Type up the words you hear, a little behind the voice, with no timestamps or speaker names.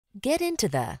Get into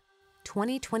the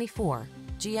 2024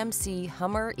 GMC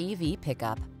Hummer EV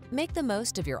Pickup. Make the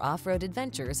most of your off-road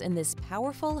adventures in this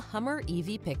powerful Hummer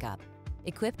EV Pickup.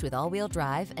 Equipped with all-wheel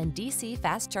drive and DC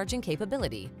fast-charging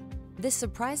capability, this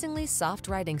surprisingly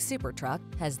soft-riding supertruck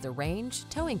has the range,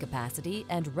 towing capacity,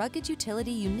 and rugged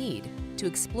utility you need to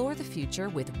explore the future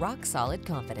with rock-solid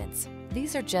confidence.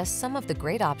 These are just some of the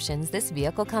great options this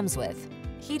vehicle comes with: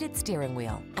 heated steering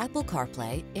wheel, Apple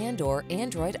CarPlay and/or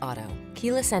Android Auto,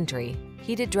 keyless entry,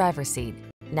 heated driver's seat,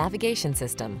 navigation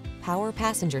system, power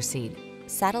passenger seat,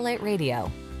 satellite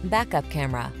radio, backup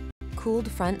camera,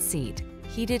 cooled front seat,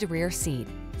 heated rear seat.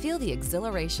 Feel the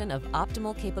exhilaration of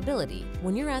optimal capability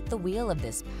when you're at the wheel of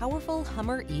this powerful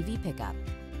Hummer EV Pickup.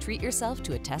 Treat yourself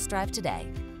to a test drive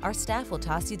today. Our staff will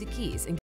toss you the keys and